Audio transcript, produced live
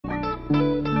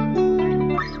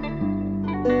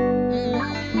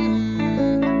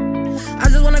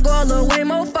a little way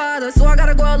more farther. So I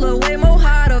gotta go a little way more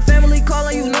harder. Family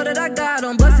calling, you know that I got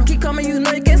them. Blessing keep coming, you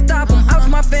know you can't stop them. Out to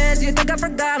my fans, you think I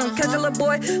forgot them. Catch a little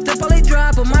boy, still probably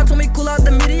drop him. Mom told me cool out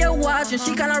the media watching.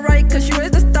 She kinda right, cause she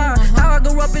raised the star. How I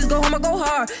go up is go home, I go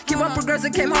hard. Keep on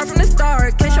progressing, came hard from the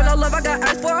start. Can't show no love, I got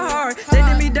eyes for a heart. They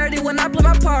did me dirty when I play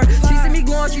my part. She see me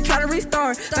glowing, she tryna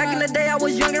restart. Back in the day, I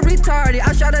was young and retarded.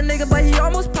 I shot a nigga, but he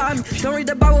almost popped me. Don't read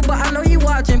the Bible, but I know he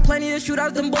watching. Plenty of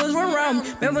shootouts, them bullets run around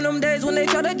me. Remember them days when they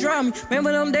try to drown me.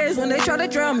 Remember them days when they try to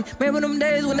drown me. Remember them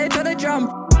days when they try to drown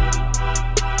me.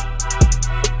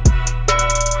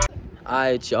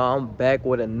 Alright, y'all, I'm back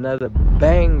with another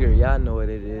banger. Y'all know what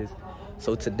it is.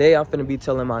 So today I'm finna be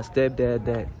telling my stepdad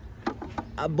that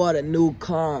I bought a new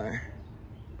car.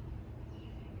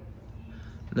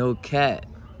 No cap.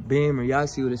 Beamer, y'all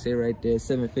see what it say right there,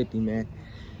 750, man.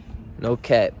 No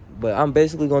cap. But I'm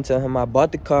basically gonna tell him I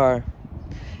bought the car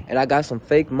and I got some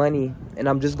fake money and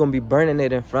I'm just gonna be burning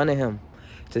it in front of him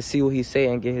to see what he say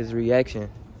and get his reaction.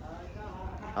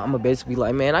 I'ma basically be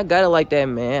like, man, I got it like that,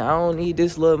 man. I don't need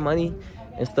this little money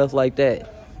and stuff like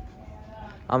that.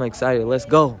 I'm excited. Let's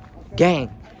go. Gang.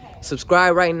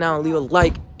 Subscribe right now and leave a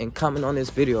like and comment on this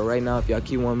video right now if y'all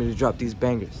keep wanting me to drop these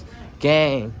bangers.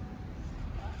 Gang.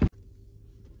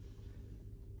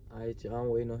 Alright, y'all, I'm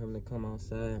waiting on him to come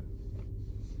outside.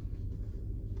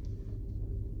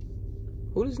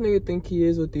 Who does nigga think he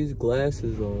is with these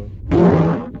glasses on?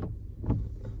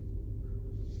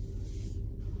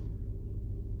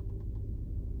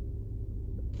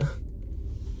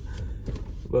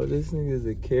 Bro, this nigga's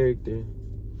a character.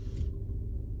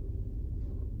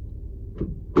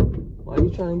 Why you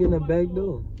trying to get in the back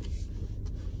door?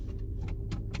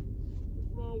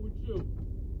 What's wrong with you?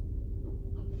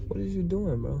 What is you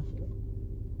doing, bro?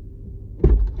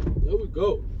 There we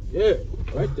go. Yeah,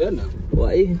 right there now.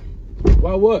 Why?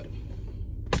 Why what?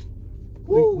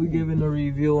 We giving a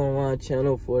review on my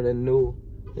channel for the new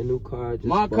car. I just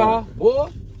My bought. car, boy.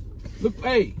 Look,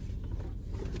 hey.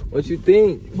 What you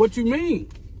think? What you mean?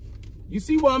 You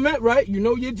see where I'm at, right? You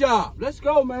know your job. Let's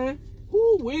go, man.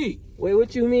 Woo-wee. Wait,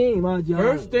 what you mean, my job?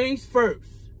 First things first.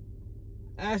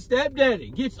 Ask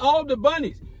Stepdaddy. Gets all the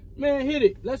bunnies. Man, hit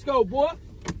it. Let's go, boy.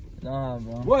 Nah,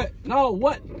 bro. What? No,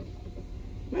 what?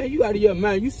 Man, you out of your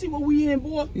mind. You see what we in,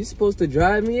 boy? You supposed to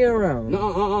drive me around.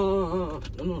 No.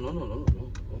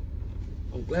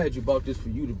 I'm glad you bought this for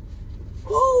you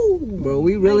to... Ooh, bro,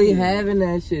 we really having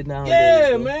that shit now.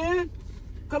 Yeah, bro. man.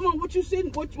 Come on, what you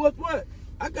sitting? What?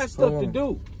 I got stuff to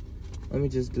do. Let me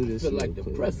just do this. I feel like the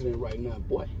president right now,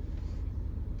 boy.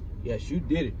 Yes, you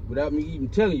did it. Without me even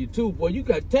telling you, too. Boy, you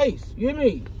got taste. You hear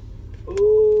me?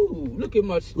 Ooh, look at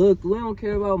my... Look, we don't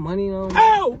care about money no more.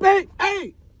 Oh, man,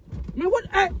 hey! Man, what?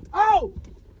 Hey, oh!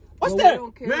 What's that, we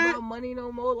don't care man? about money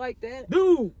no more like that.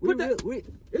 Dude,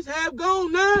 it's half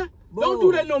gone now. Don't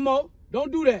do that no more.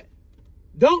 Don't do that.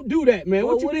 Don't do that, man.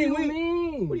 Bro, what you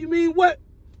mean? What do you mean, what?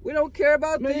 We don't care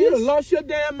about man, this. You done lost your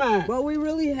damn mind. But we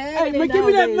really have Hey, it man, give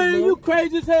me that, man. Bro. You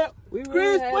crazy as hell. We really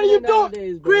Chris, what are you doing?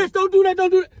 Nowadays, Chris, don't do that. Don't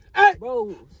do that. Hey.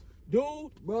 Bro. Dude.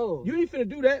 Bro. You ain't finna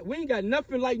do that. We ain't got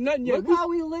nothing like nothing yet. Look how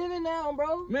we living now,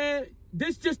 bro. Man,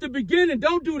 this just the beginning.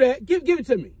 Don't do that. Give it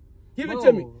to me. Give it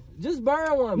to me. Just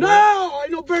burn one, bro. No,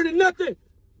 ain't no burning nothing.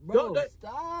 Bro,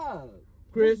 stop.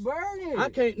 Chris, just burn it. I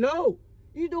can't, no.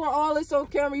 You doing all this on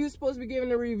camera. You supposed to be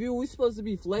giving a review. We supposed to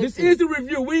be flexing. This is a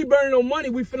review. We ain't burning no money.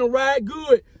 We finna ride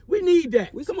good. We need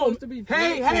that. We Come supposed on. to be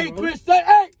flexing, hey, bro. Chris,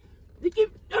 hey. You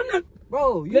keep,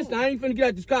 bro, listen, I ain't finna get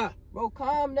out this car. Bro,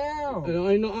 calm down.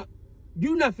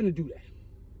 You not finna do that.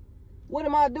 What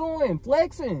am I doing?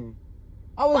 Flexing.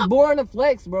 I was born to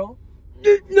flex, bro.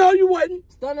 No, you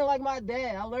wasn't. Stunning like my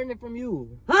dad. I learned it from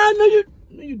you. Huh? No,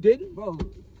 you didn't. Bro,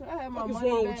 can I have my money What's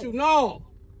wrong back? with you? No.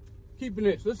 Keeping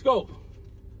this. Let's go.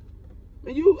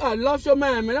 Man, you lost your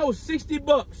mind, man. That was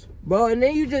 $60. Bro, and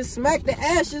then you just smacked the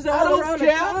ashes all around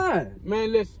the car.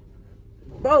 Man, listen.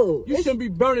 Bro, you shouldn't be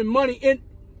burning money in.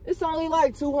 It's only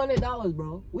like $200,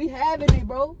 bro. We having it,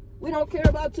 bro. We don't care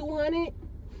about 200.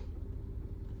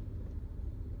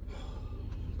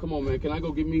 Come on, man. Can I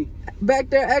go get me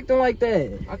back there acting like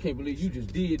that? I can't believe you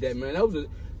just did that, man. That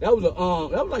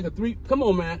was like a 3. Come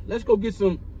on, man. Let's go get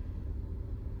some.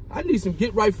 I need some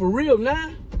get right for real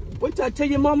now. Wait till I tell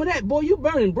your mama that, boy. You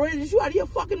burning bridges. You out of your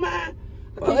fucking mind.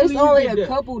 Bro, it's only a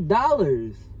couple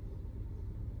dollars.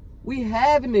 We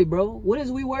having it, bro. What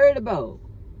is we worried about?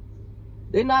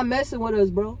 They not messing with us,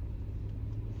 bro.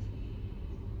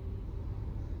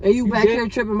 And you back here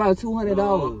tripping about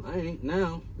 $200. I ain't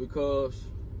now because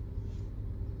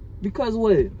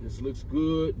what? This looks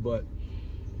good, but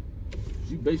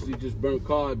you basically just burnt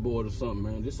cardboard or something,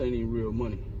 man. This ain't even real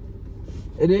money.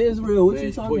 It is real. What man,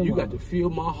 you talking boy, about? you got to feel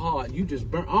my heart. You just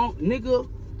burnt out, nigga.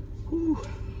 Whew.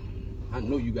 I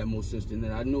know you got more sense than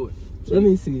that. I know it. So let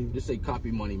me see. Just say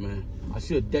copy money, man. I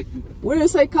should deck you. Where does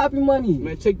it say copy money?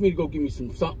 Man, take me to go give me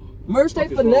some something. Merch, they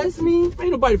finesse me? Ain't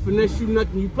nobody finesse you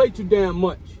nothing. You play too damn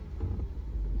much.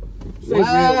 This ain't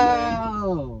Wow.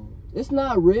 real, man. It's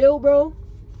not real, bro.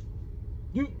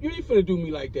 You ain't finna do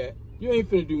me like that. You ain't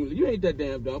finna do me. You ain't that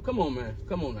damn dumb. Come on, man.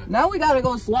 Come on now. Now we gotta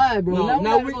go slide, bro. No,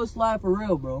 now we gotta go slide for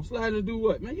real, bro. Slide and do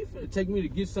what? Man, you finna take me to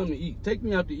get something to eat. Take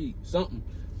me out to eat. Something.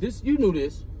 This, you knew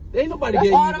this. There ain't nobody That's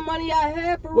gave all you. the money I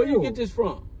had for Where real. you get this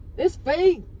from? It's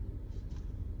fake.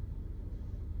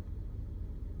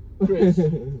 Chris.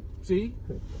 See?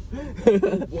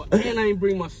 Boy, and I ain't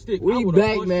bring my stick. We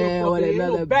back, man, with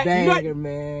another banger,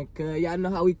 man. Cause y'all know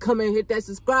how we come in. Hit that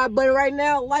subscribe button right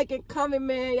now. Like and comment,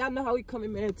 man. Y'all know how we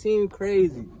coming, man. Team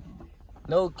crazy.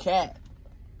 No cat.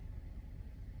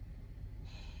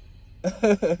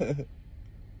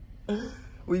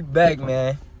 We back,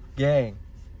 man. Gang.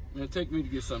 Man, take me to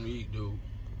get something to eat, dude.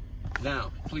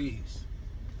 Now, please.